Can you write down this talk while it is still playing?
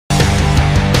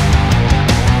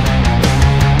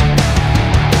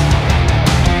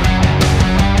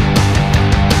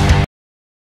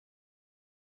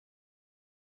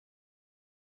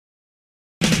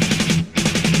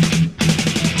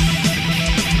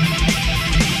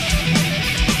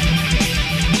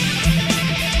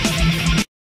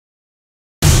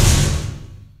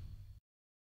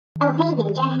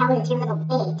hell is your little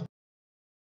pig?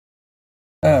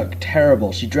 Ugh,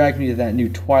 terrible. She dragged me to that new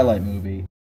Twilight movie.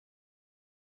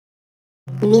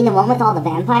 You mean the one with all the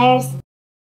vampires?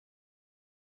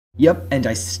 Yep, and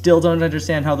I still don't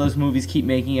understand how those movies keep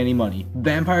making any money.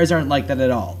 Vampires aren't like that at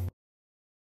all.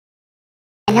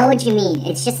 I know what you mean.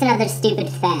 It's just another stupid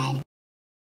fad.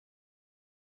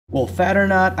 Well, fat or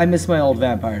not, I miss my old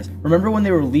vampires. Remember when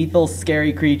they were lethal,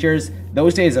 scary creatures?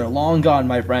 Those days are long gone,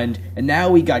 my friend. And now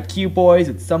we got cute boys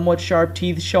with somewhat sharp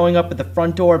teeth showing up at the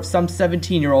front door of some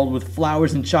 17-year-old with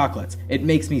flowers and chocolates. It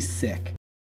makes me sick.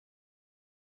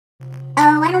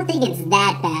 Oh, I don't think it's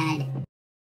that bad.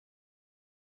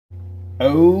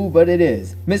 Oh, but it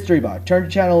is. Mystery Bot, turn to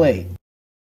channel 8.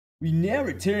 We now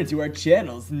return to our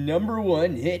channel's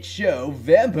 #1 hit show,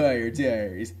 Vampire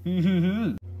Diaries.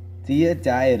 Dear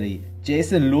Diary,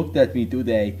 Jason looked at me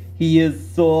today. He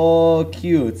is so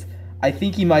cute. I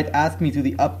think he might ask me to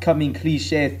the upcoming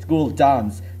cliché school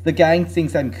dance. The gang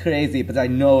thinks I'm crazy, but I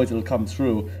know it'll come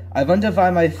true. I wonder why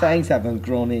my fangs haven't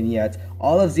grown in yet.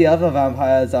 All of the other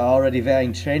vampires are already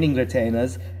wearing training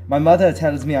retainers. My mother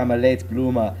tells me I'm a late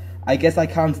bloomer. I guess I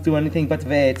can't do anything but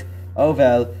wait. Oh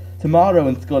well. Tomorrow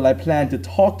in school I plan to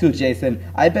talk to Jason.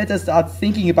 I better start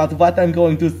thinking about what I'm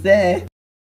going to say.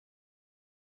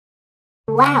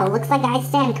 Wow, looks like I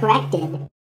stand corrected.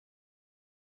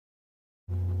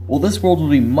 Well, this world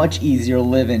would be much easier to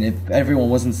live in if everyone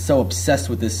wasn't so obsessed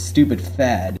with this stupid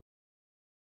fad.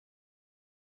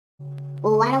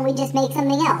 Well, why don't we just make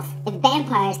something else? If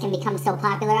vampires can become so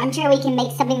popular, I'm sure we can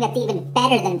make something that's even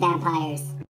better than vampires.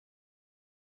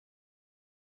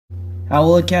 How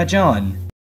will it catch on?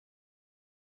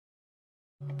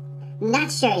 Not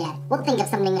sure yet. We'll think of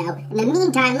something out. In the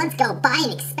meantime, let's go buy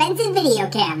an expensive video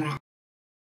camera.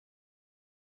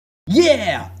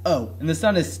 Yeah! Oh, and the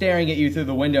sun is staring at you through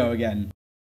the window again.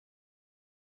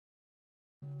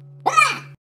 Ah!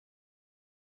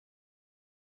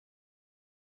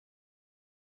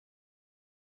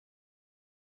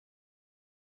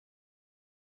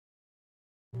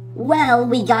 Well,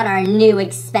 we got our new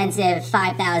expensive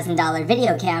 $5,000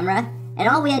 video camera, and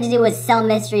all we had to do was sell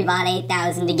Mystery Bot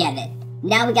 8,000 to get it.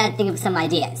 Now we gotta think of some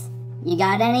ideas. You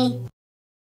got any?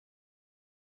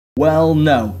 Well,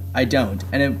 no, I don't.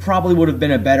 And it probably would have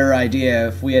been a better idea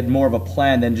if we had more of a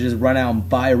plan than to just run out and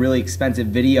buy a really expensive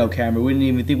video camera we didn't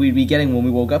even think we'd be getting when we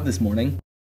woke up this morning.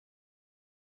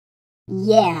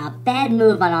 Yeah, bad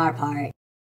move on our part.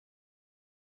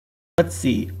 Let's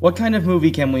see, what kind of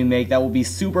movie can we make that will be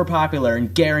super popular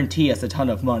and guarantee us a ton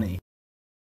of money?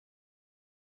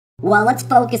 Well, let's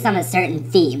focus on a certain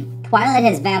theme. Twilight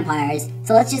has vampires,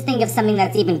 so let's just think of something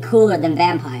that's even cooler than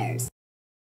vampires.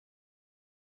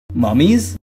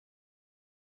 Mummies?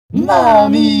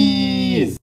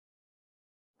 Mummies!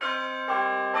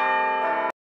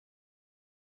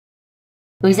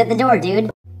 Who's at the door,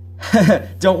 dude?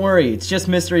 Don't worry, it's just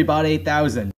Mystery Bot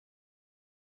 8000.